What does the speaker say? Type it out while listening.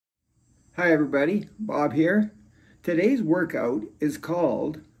Hi everybody, Bob here. Today's workout is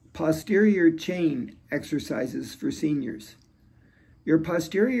called Posterior Chain Exercises for Seniors. Your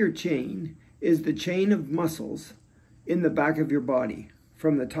posterior chain is the chain of muscles in the back of your body,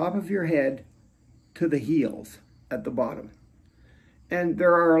 from the top of your head to the heels at the bottom. And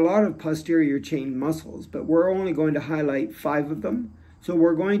there are a lot of posterior chain muscles, but we're only going to highlight 5 of them. So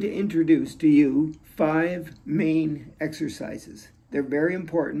we're going to introduce to you 5 main exercises. They're very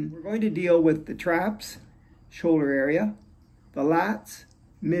important. We're going to deal with the traps, shoulder area, the lats,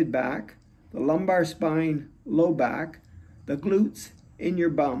 mid-back, the lumbar spine, low back, the glutes in your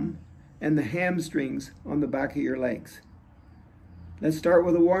bum, and the hamstrings on the back of your legs. Let's start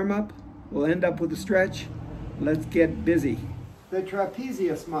with a warm-up. We'll end up with a stretch. Let's get busy. The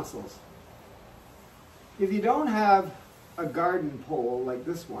trapezius muscles. If you don't have a garden pole like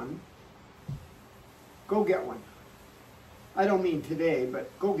this one, go get one. I don't mean today,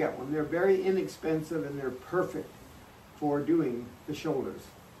 but go get one. They're very inexpensive and they're perfect for doing the shoulders.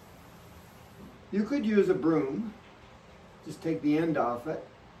 You could use a broom, just take the end off it,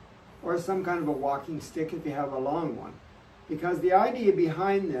 or some kind of a walking stick if you have a long one. Because the idea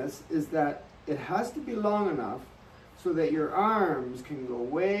behind this is that it has to be long enough so that your arms can go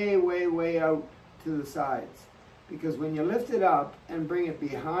way, way, way out to the sides. Because when you lift it up and bring it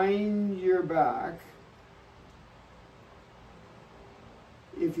behind your back,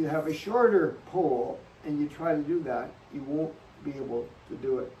 if you have a shorter pole and you try to do that, you won't be able to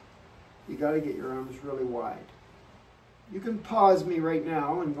do it. You got to get your arms really wide. You can pause me right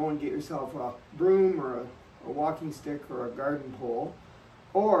now and go and get yourself a broom or a walking stick or a garden pole,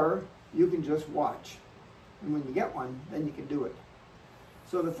 or you can just watch. And when you get one, then you can do it.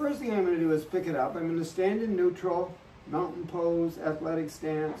 So the first thing I'm going to do is pick it up. I'm going to stand in neutral, mountain pose, athletic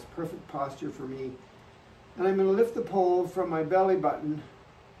stance, perfect posture for me. And I'm going to lift the pole from my belly button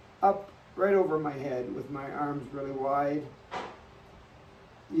up right over my head with my arms really wide.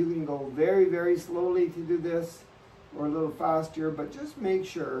 You can go very, very slowly to do this or a little faster, but just make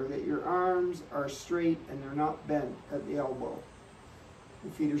sure that your arms are straight and they're not bent at the elbow.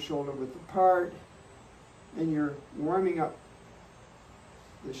 Your feet are shoulder width apart, and you're warming up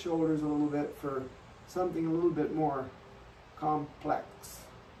the shoulders a little bit for something a little bit more complex.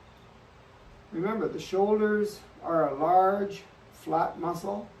 Remember, the shoulders are a large, flat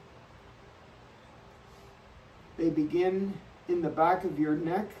muscle. They begin in the back of your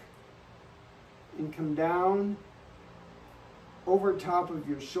neck and come down over top of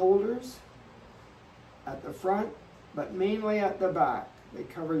your shoulders at the front, but mainly at the back. They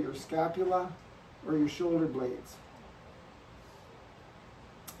cover your scapula or your shoulder blades.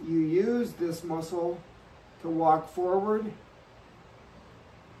 You use this muscle to walk forward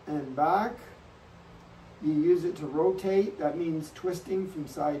and back. You use it to rotate, that means twisting from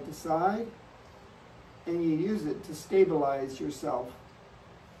side to side. And you use it to stabilize yourself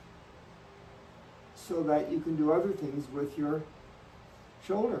so that you can do other things with your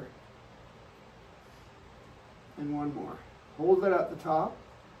shoulder. And one more. Hold it at the top.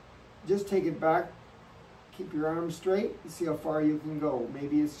 Just take it back. Keep your arms straight and see how far you can go.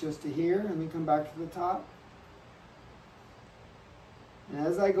 Maybe it's just to here and then come back to the top. And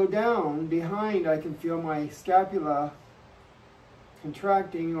as I go down behind, I can feel my scapula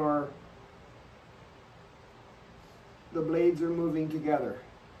contracting, or the blades are moving together.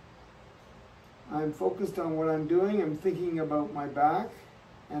 I'm focused on what I'm doing. I'm thinking about my back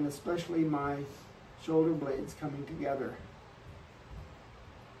and especially my shoulder blades coming together.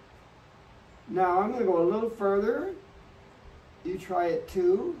 Now I'm going to go a little further. You try it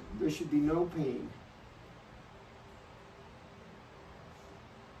too. There should be no pain.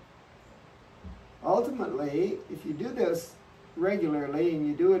 Ultimately, if you do this regularly and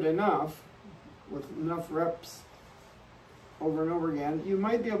you do it enough, with enough reps over and over again, you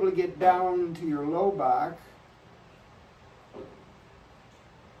might be able to get down to your low back,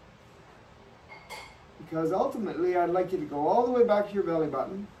 because ultimately I'd like you to go all the way back to your belly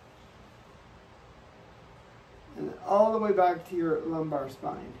button and all the way back to your lumbar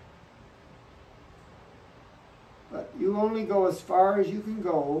spine. But you only go as far as you can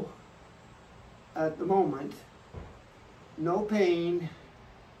go at the moment. No pain.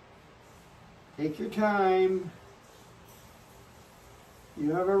 Take your time.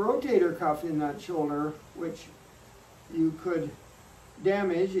 You have a rotator cuff in that shoulder, which you could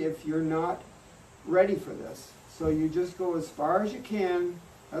damage if you're not ready for this. So you just go as far as you can.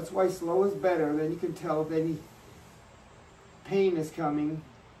 That's why slow is better. Then you can tell if any pain is coming.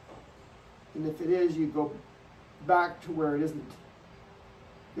 And if it is, you go back to where it isn't.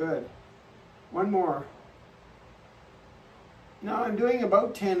 Good. One more. Now I'm doing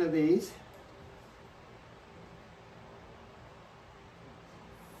about 10 of these.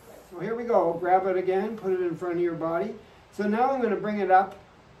 So here we go. Grab it again, put it in front of your body. So now I'm going to bring it up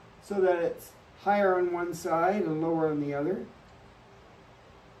so that it's higher on one side and lower on the other.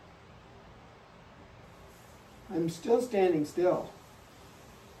 I'm still standing still.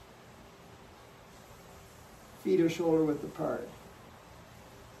 Feet are shoulder width apart.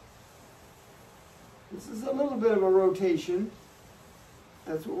 This is a little bit of a rotation.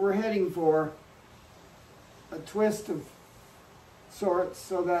 That's what we're heading for. A twist of sorts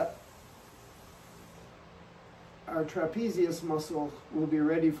so that our trapezius muscle will be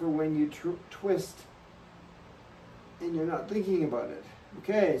ready for when you twist and you're not thinking about it.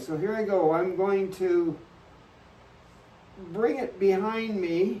 Okay, so here I go. I'm going to bring it behind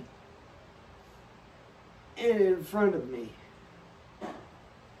me and in front of me.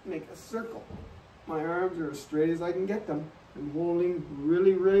 Make a circle. My arms are as straight as I can get them. I'm holding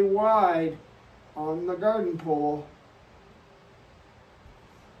really, really wide on the garden pole.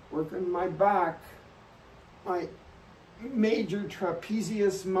 Working my back, my major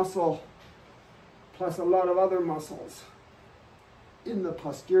trapezius muscle, plus a lot of other muscles in the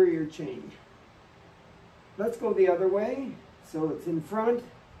posterior chain. Let's go the other way. So it's in front,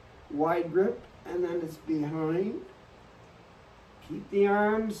 wide grip, and then it's behind. Keep the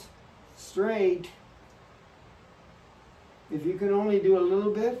arms straight. If you can only do a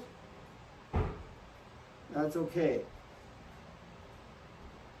little bit, that's okay.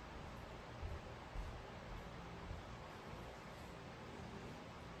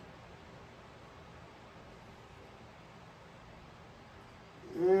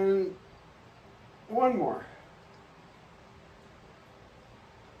 And one more.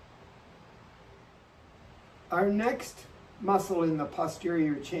 Our next muscle in the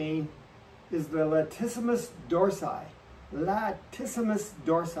posterior chain is the latissimus dorsi. Latissimus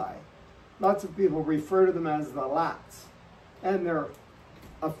dorsi. Lots of people refer to them as the lats. And they're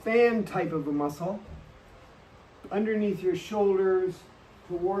a fan type of a muscle underneath your shoulders,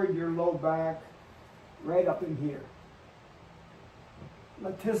 toward your low back, right up in here.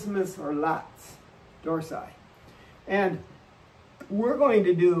 Latissimus or lats dorsi. And we're going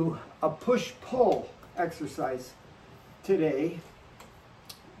to do a push-pull exercise today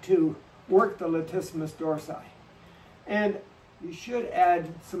to work the latissimus dorsi. And you should add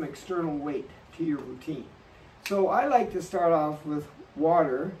some external weight to your routine. So I like to start off with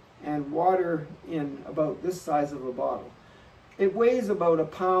water, and water in about this size of a bottle. It weighs about a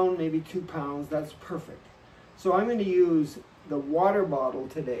pound, maybe 2 pounds. That's perfect. So I'm going to use the water bottle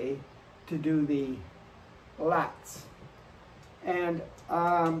today to do the lats. And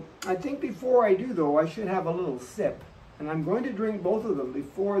I think before I do, though, I should have a little sip. And I'm going to drink both of them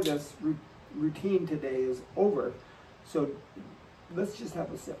before this routine today is over. So let's just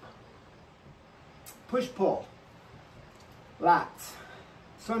have a sip. Push-pull. Lats.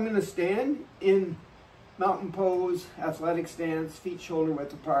 So I'm going to stand in mountain pose, athletic stance, feet shoulder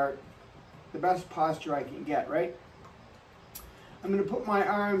width apart. The best posture I can get, right? I'm going to put my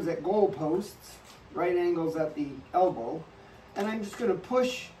arms at goal posts, right angles at the elbow. And I'm just going to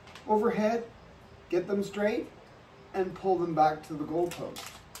push overhead, get them straight, and pull them back to the goal post.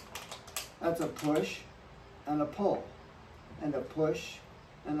 That's a push and a pull, and a push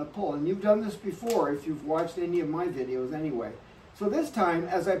and a pull. And you've done this before if you've watched any of my videos anyway. So this time,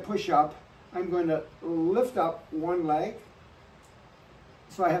 as I push up, I'm going to lift up one leg.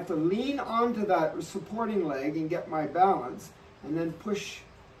 So I have to lean onto that supporting leg and get my balance, and then push,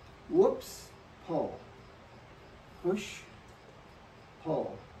 whoops, pull, push,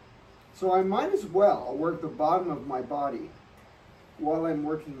 pull. So I might as well work the bottom of my body while I'm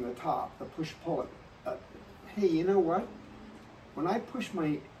working the top, the push-pull. Hey, you know what? When I push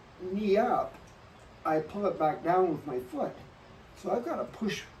my knee up, I pull it back down with my foot. So I've got a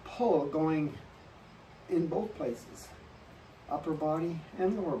push-pull going in both places, upper body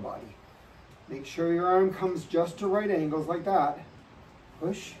and lower body. Make sure your arm comes just to right angles like that.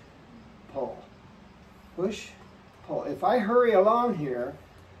 Push, pull, push, pull. If I hurry along here,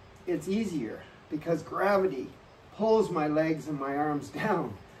 it's easier because gravity pulls my legs and my arms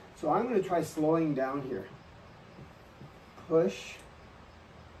down. So I'm going to try slowing down here. Push,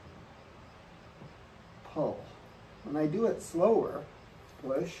 pull. When I do it slower,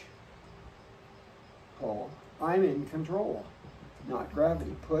 push, pull, I'm in control, not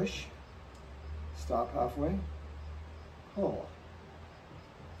gravity. Push, stop halfway, pull,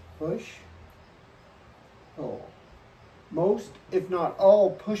 push, pull. Most, if not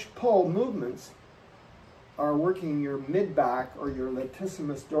all, push-pull movements are working your mid-back or your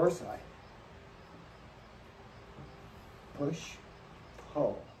latissimus dorsi. Push,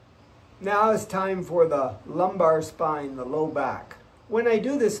 Oh. Now it's time for the lumbar spine, the low back. When I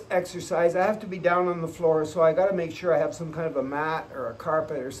do this exercise, I have to be down on the floor, so I got to make sure I have some kind of a mat or a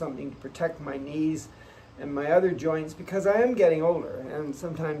carpet or something to protect my knees and my other joints, because I am getting older and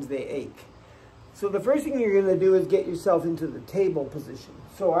sometimes they ache. So the first thing you're going to do is get yourself into the table position.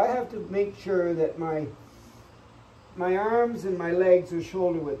 So I have to make sure that my arms and my legs are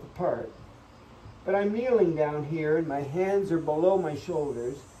shoulder width apart. But I'm kneeling down here and my hands are below my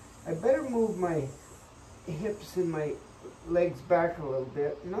shoulders. I better move my hips and my legs back a little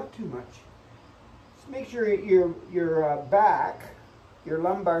bit, not too much. Just make sure your back, your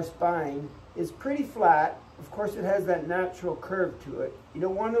lumbar spine, is pretty flat. Of course, it has that natural curve to it. You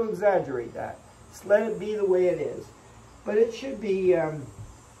don't want to exaggerate that. Just let it be the way it is. But it should be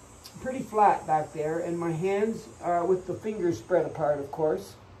pretty flat back there, and my hands are with the fingers spread apart, of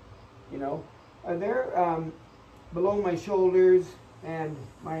course. You know, they're below my shoulders, and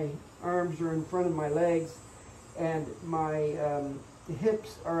my arms are in front of my legs, and my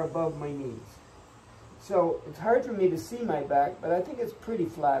hips are above my knees. So it's hard for me to see my back, but I think it's pretty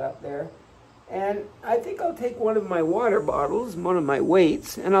flat up there. And I think I'll take one of my water bottles, one of my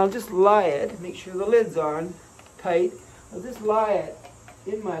weights, and I'll just lie it, make sure the lid's on tight. I'll just lie it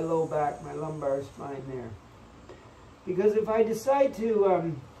in my low back, my lumbar spine there. Because if I decide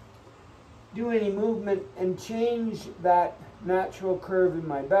to do any movement and change that natural curve in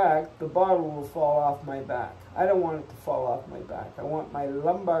my back, the bottle will fall off my back. I don't want it to fall off my back. I want my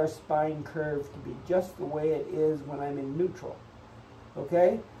lumbar spine curve to be just the way it is when I'm in neutral.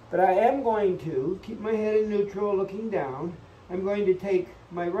 Okay? But I am going to keep my head in neutral, looking down. I'm going to take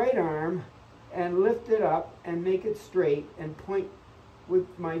my right arm and lift it up and make it straight and point with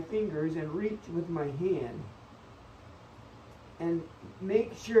my fingers and reach with my hand. And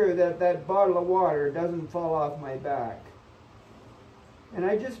make sure that that bottle of water doesn't fall off my back. And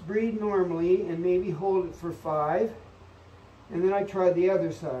I just breathe normally and maybe hold it for 5. And then I try the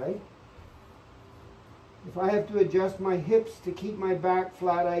other side. If I have to adjust my hips to keep my back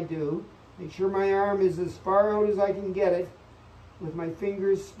flat, I do. Make sure my arm is as far out as I can get it with my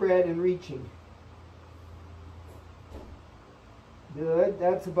fingers spread and reaching. Good,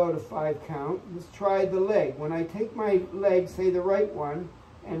 that's about a 5 count. Let's try the leg. When I take my leg, say the right one,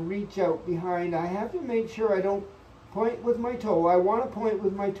 and reach out behind, I have to make sure I don't point with my toe. I want to point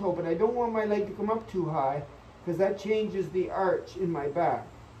with my toe, but I don't want my leg to come up too high, because that changes the arch in my back.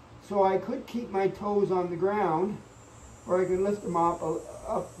 So I could keep my toes on the ground, or I can lift them up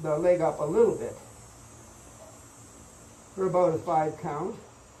the leg up a little bit for about a 5 count.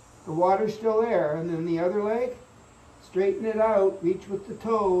 The water's still there, and then the other leg, straighten it out, reach with the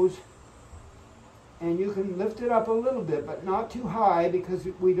toes, and you can lift it up a little bit, but not too high, because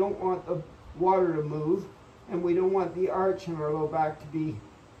we don't want the water to move, and we don't want the arch in our low back to be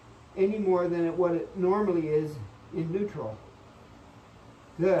any more than what it normally is in neutral.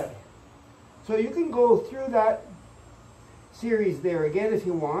 Good. So you can go through that series there again if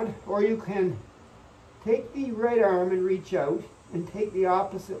you want, or you can take the right arm and reach out, and take the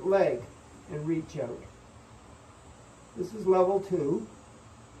opposite leg and reach out. This is level 2.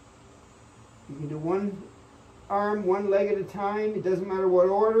 You can do one arm, one leg at a time. It doesn't matter what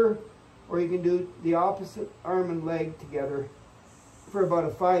order. Or you can do the opposite arm and leg together for about a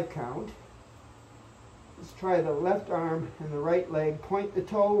 5 count. Let's try the left arm and the right leg. Point the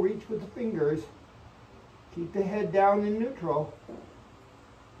toe, reach with the fingers. Keep the head down in neutral.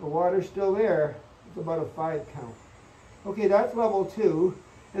 The water's still there. It's about a 5 count. Okay, that's level 2.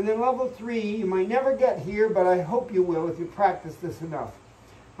 And then level 3, you might never get here, but I hope you will if you practice this enough.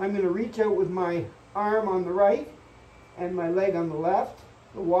 I'm going to reach out with my arm on the right and my leg on the left.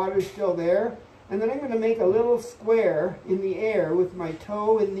 The water's still there. And then I'm going to make a little square in the air with my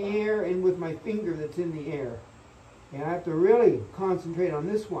toe in the air and with my finger that's in the air. And I have to really concentrate on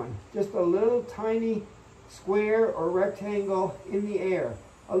this one. Just a little tiny square or rectangle in the air.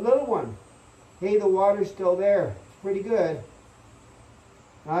 A little one. Hey, the water's still there. It's pretty good.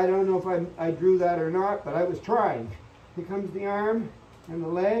 I don't know if I drew that or not, but I was trying. Here comes the arm and the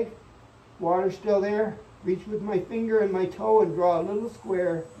leg. Water's still there. Reach with my finger and my toe and draw a little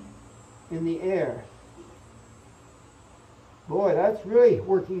square in the air. Boy, that's really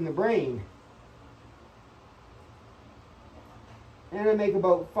working the brain. And I make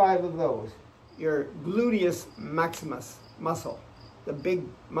about 5 of those. Your gluteus maximus muscle, the big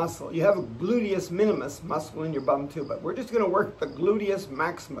muscle. You have a gluteus minimus muscle in your bum too, but we're just going to work the gluteus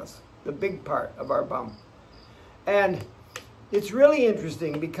maximus, the big part of our bum. And it's really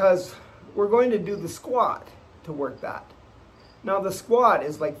interesting because we're going to do the squat to work that. Now the squat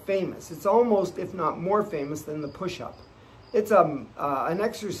is like famous. It's almost, if not more famous than the push-up. It's an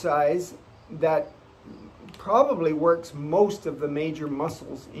exercise that probably works most of the major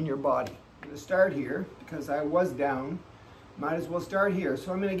muscles in your body. I'm going to start here because I was down. Might as well start here.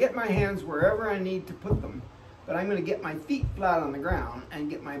 So I'm going to get my hands wherever I need to put them, but I'm going to get my feet flat on the ground and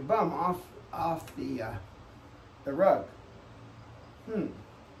get my bum off the rug.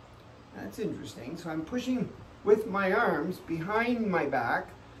 That's interesting. So I'm pushing with my arms behind my back.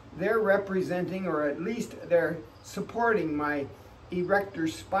 They're representing, or at least they're supporting, my erector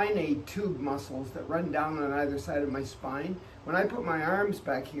spinae tube muscles that run down on either side of my spine. When I put my arms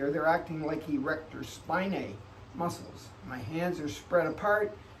back here, they're acting like erector spinae muscles. My hands are spread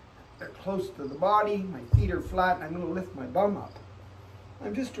apart. They're close to the body. My feet are flat. And I'm going to lift my bum up.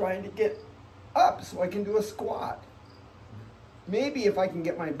 I'm just trying to get up so I can do a squat. Maybe if I can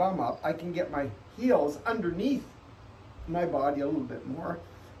get my bum up, I can get my heels underneath my body a little bit more,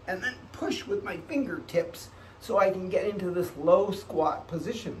 and then push with my fingertips so I can get into this low squat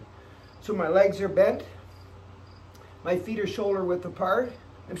position. So my legs are bent, my feet are shoulder width apart.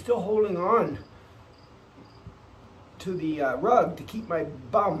 I'm still holding on to the rug to keep my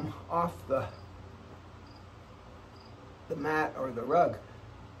bum off the mat or the rug.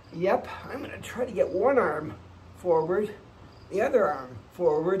 Yep, I'm going to try to get one arm forward, the other arm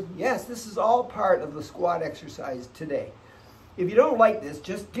forward. Yes, this is all part of the squat exercise today. If you don't like this,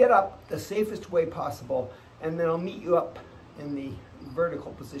 just get up the safest way possible, and then I'll meet you up in the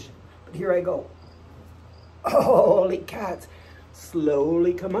vertical position. But here I go. Holy cats.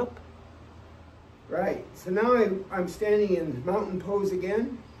 Slowly come up. Right, so now I'm standing in mountain pose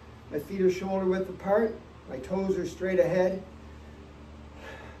again. My feet are shoulder width apart. My toes are straight ahead.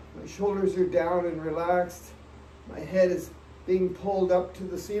 My shoulders are down and relaxed. My head is being pulled up to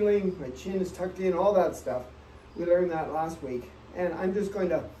the ceiling. My chin is tucked in, all that stuff. We learned that last week. And I'm just going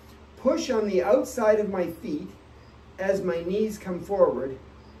to push on the outside of my feet as my knees come forward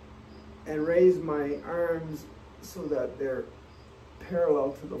and raise my arms so that they're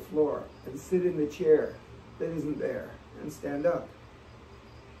parallel to the floor, and sit in the chair that isn't there and stand up.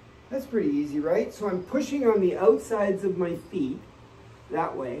 That's pretty easy, right? So I'm pushing on the outsides of my feet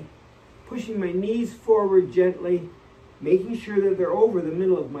that way, pushing my knees forward gently, making sure that they're over the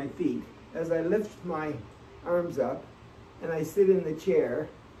middle of my feet as I lift my arms up and I sit in the chair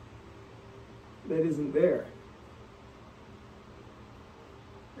that isn't there.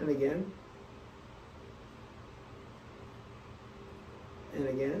 And again. And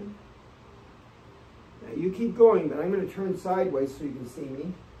again. Now you keep going, but I'm going to turn sideways so you can see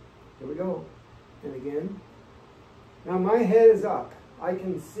me. Here we go. And again. Now my head is up. I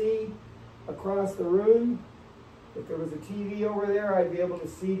can see across the room. If there was a TV over there, I'd be able to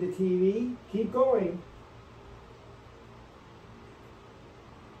see the TV. Keep going.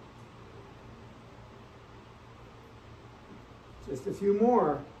 Just a few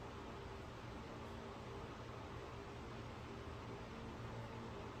more.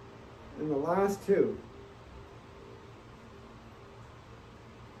 And the last two.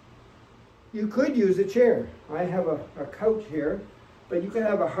 You could use a chair. I have a couch here, but you could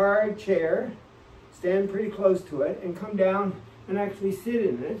have a hard chair, stand pretty close to it, and come down and actually sit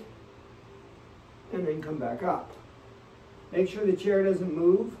in it, and then come back up. Make sure the chair doesn't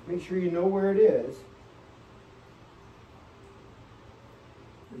move. Make sure you know where it is.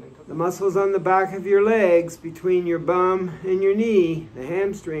 The muscles on the back of your legs, between your bum and your knee, the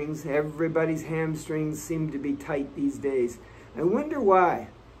hamstrings, everybody's hamstrings seem to be tight these days. I wonder why.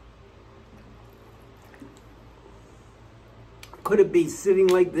 Could it be sitting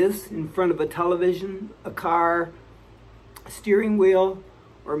like this in front of a television, a car, a steering wheel,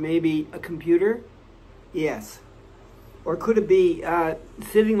 or maybe a computer? Yes. Or could it be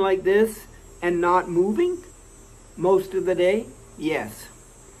sitting like this and not moving most of the day? Yes.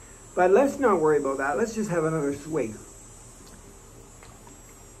 But let's not worry about that. Let's just have another swig.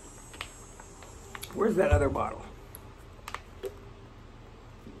 Where's that other bottle?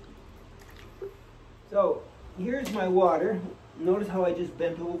 So here's my water. Notice how I just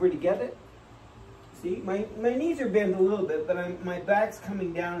bent over to get it? See, my knees are bent a little bit, but my back's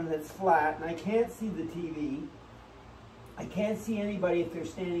coming down and it's flat, and I can't see the TV. I can't see anybody if they're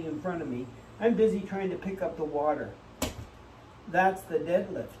standing in front of me. I'm busy trying to pick up the water. That's the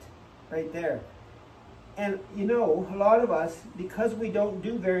deadlift right there. And you know, a lot of us, because we don't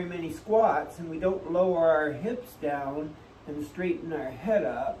do very many squats and we don't lower our hips down and straighten our head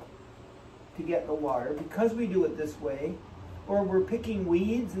up to get the water, because we do it this way, or we're picking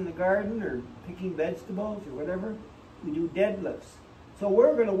weeds in the garden or picking vegetables or whatever, we do deadlifts. So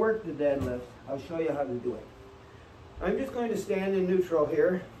we're going to work the deadlift. I'll show you how to do it. I'm just going to stand in neutral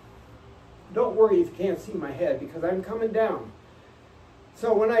here. don't worry if you can't see my head because I'm coming down.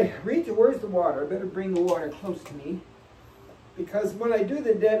 So when I reach, where's the water? I better bring the water close to me, because when I do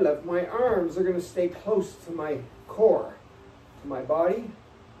the deadlift, my arms are going to stay close to my core, to my body.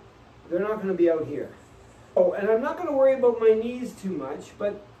 They're not going to be out here. Oh, and I'm not going to worry about my knees too much,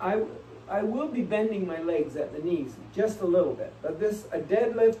 but I will be bending my legs at the knees just a little bit. But a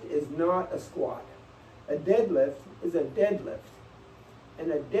deadlift is not a squat. A deadlift is a deadlift.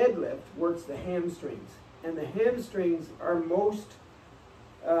 And a deadlift works the hamstrings. And the hamstrings are most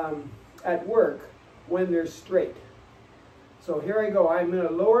at work when they're straight. So here I go. I'm going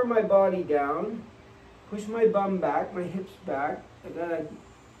to lower my body down, push my bum back, my hips back.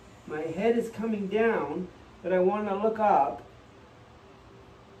 My head is coming down, but I want to look up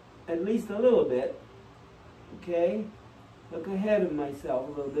at least a little bit. Okay? Look ahead of myself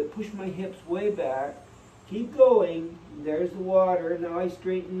a little bit. Push my hips way back. Keep going. There's the water. Now I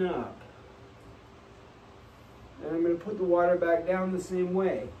straighten up. And I'm going to put the water back down the same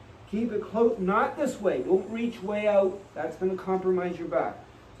way. Keep it close, not this way. Don't reach way out. That's going to compromise your back.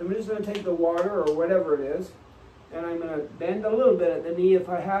 So I'm just going to take the water or whatever it is, and I'm going to bend a little bit at the knee if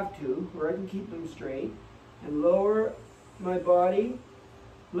I have to, or I can keep them straight, and lower my body,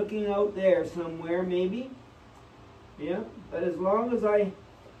 looking out there somewhere maybe. Yeah, but as long as I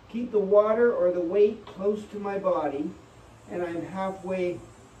keep the water or the weight close to my body, and I'm halfway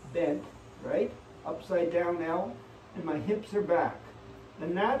bent, right? Upside down now, and my hips are back. The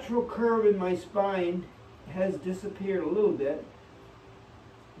natural curve in my spine has disappeared a little bit,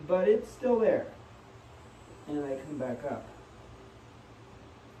 but it's still there. And I come back up.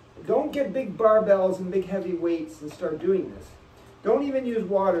 Don't get big barbells and big heavy weights and start doing this. Don't even use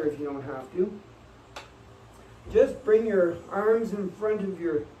water if you don't have to. Just bring your arms in front of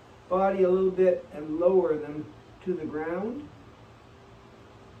your body a little bit and lower them to the ground.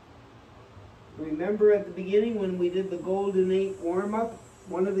 Remember at the beginning when we did the Golden 8 warm-up,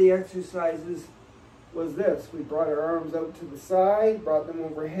 one of the exercises was this. We brought our arms out to the side, brought them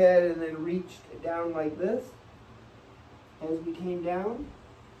overhead, and then reached down like this as we came down.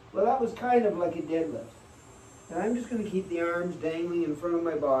 Well, that was kind of like a deadlift. And I'm just going to keep the arms dangling in front of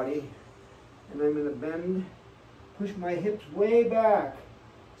my body, and I'm going to bend, push my hips way back.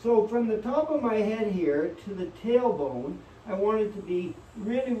 So from the top of my head here to the tailbone, I want it to be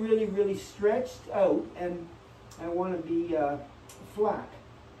really, really, really stretched out, and I want to be flat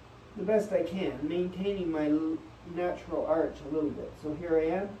the best I can, maintaining my natural arch a little bit. So here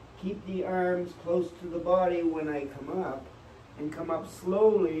I am. Keep the arms close to the body when I come up, and come up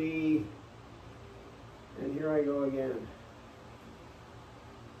slowly. And here I go again.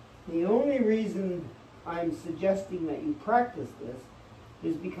 The only reason I'm suggesting that you practice this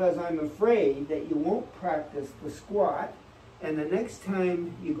is because I'm afraid that you won't practice the squat, and the next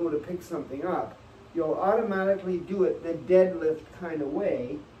time you go to pick something up, you'll automatically do it the deadlift kind of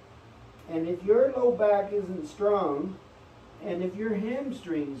way. And if your low back isn't strong, and if your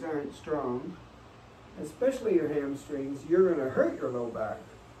hamstrings aren't strong, especially your hamstrings, you're going to hurt your low back.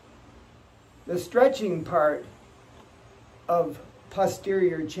 The stretching part of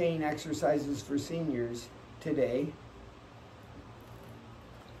posterior chain exercises for seniors today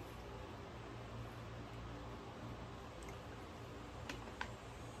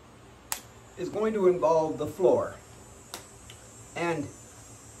is going to involve the floor. And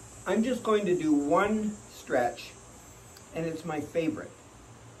I'm just going to do one stretch, and it's my favorite.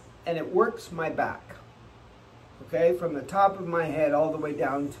 And it works my back, okay, from the top of my head all the way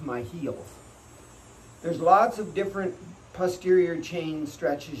down to my heels. There's lots of different posterior chain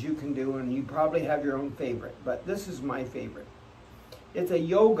stretches you can do, and you probably have your own favorite, but this is my favorite. It's a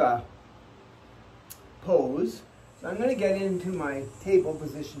yoga pose. So I'm going to get into my table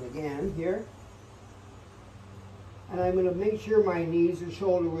position again here. And I'm going to make sure my knees are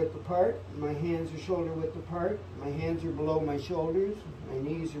shoulder width apart, my hands are shoulder width apart, my hands are below my shoulders, my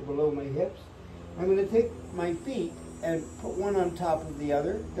knees are below my hips. I'm going to take my feet and put one on top of the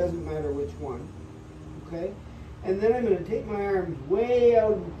other, doesn't matter which one, okay? And then I'm going to take my arms way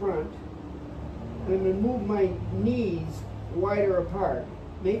out in front, and I'm going to move my knees wider apart,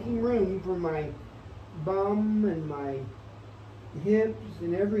 making room for my bum and my hips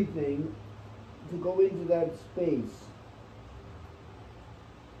and everything to go into that space.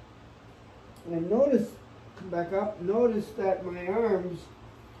 And notice, come back up, notice that my arms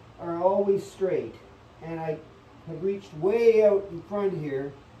are always straight. And I have reached way out in front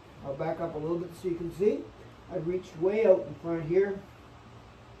here. I'll back up a little bit so you can see. I've reached way out in front here.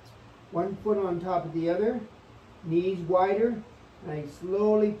 One foot on top of the other, knees wider. And I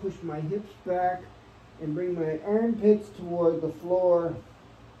slowly push my hips back and bring my armpits toward the floor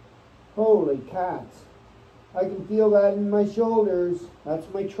Holy cats. I can feel that in my shoulders.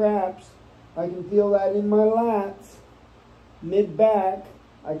 That's my traps. I can feel that in my lats, mid-back.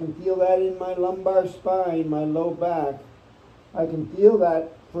 I can feel that in my lumbar spine, my low back. I can feel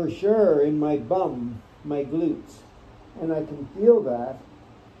that for sure in my bum, my glutes. And I can feel that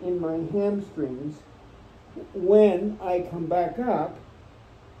in my hamstrings when I come back up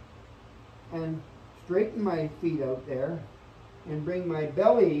and straighten my feet out there and bring my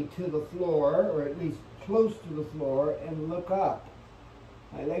belly to the floor, or at least close to the floor, and look up.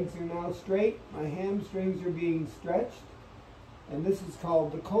 My legs are now straight, my hamstrings are being stretched, and this is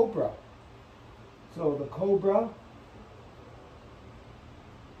called the cobra. So the cobra,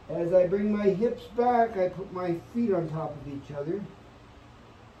 as I bring my hips back, I put my feet on top of each other.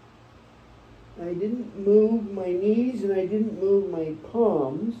 I didn't move my knees and I didn't move my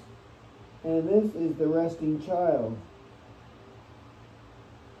palms, and this is the resting child.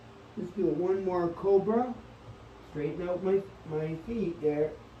 Let's do one more cobra. Straighten out my feet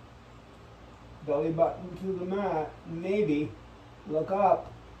there. Belly button to the mat. Maybe. Look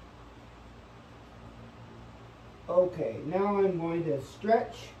up. Okay, now I'm going to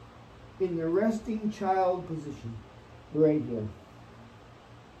stretch in the resting child position. Right here.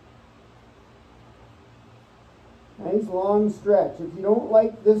 Nice long stretch. If you don't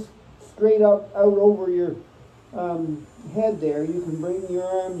like this straight up out over your head there, you can bring your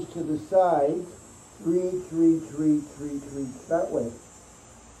arms to the sides. Reach, that way.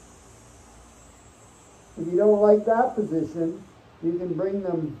 If you don't like that position, you can bring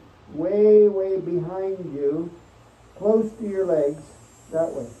them way, way behind you, close to your legs,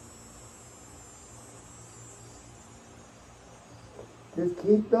 that way. Just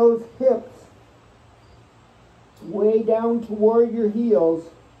keep those hips way down toward your heels.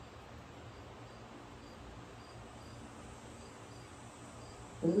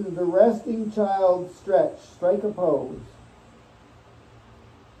 This is the resting child stretch. Strike a pose.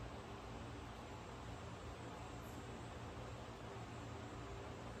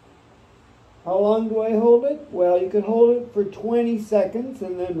 How long do I hold it? Well, you can hold it for 20 seconds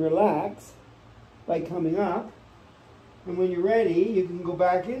and then relax by coming up. And when you're ready, you can go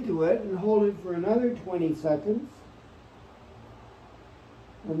back into it and hold it for another 20 seconds.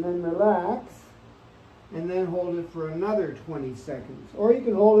 And then relax. And then hold it for another 20 seconds. Or you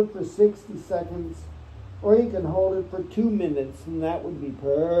can hold it for 60 seconds. Or you can hold it for 2 minutes, and that would be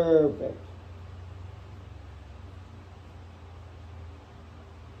perfect.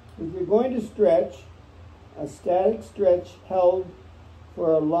 If you're going to stretch, a static stretch held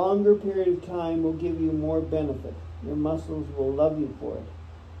for a longer period of time will give you more benefit. Your muscles will love you for it.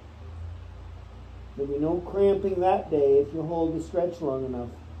 There'll be no cramping that day if you hold the stretch long enough.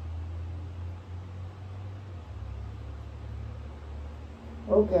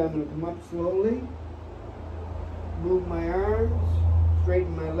 Okay, I'm going to come up slowly, move my arms,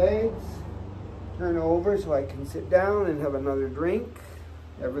 straighten my legs, turn over so I can sit down and have another drink.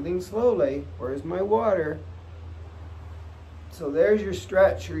 Everything slowly. Where's my water? So there's your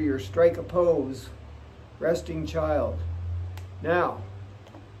stretch, or your strike a pose, resting child. Now,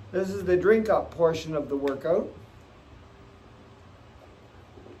 this is the drink up portion of the workout.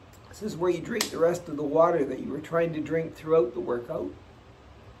 This is where you drink the rest of the water that you were trying to drink throughout the workout.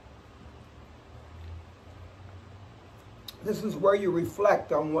 This is where you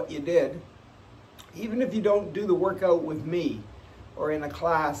reflect on what you did. Even if you don't do the workout with me or in a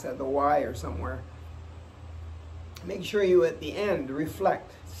class at the Y or somewhere, make sure you at the end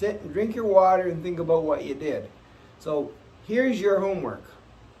reflect. Sit and drink your water and think about what you did. So here's your homework.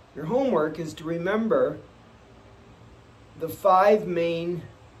 Your homework is to remember the 5 main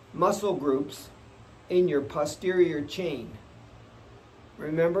muscle groups in your posterior chain.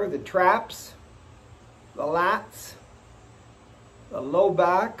 Remember the traps, the lats, the low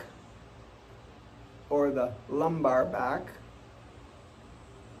back, or the lumbar back,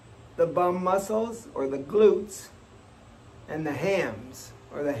 the bum muscles, or the glutes, and the hams,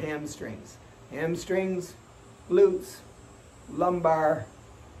 or the hamstrings. Hamstrings, glutes, lumbar,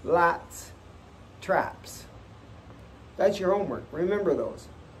 lats, traps. That's your homework. Remember those.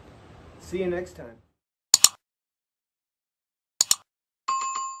 See you next time.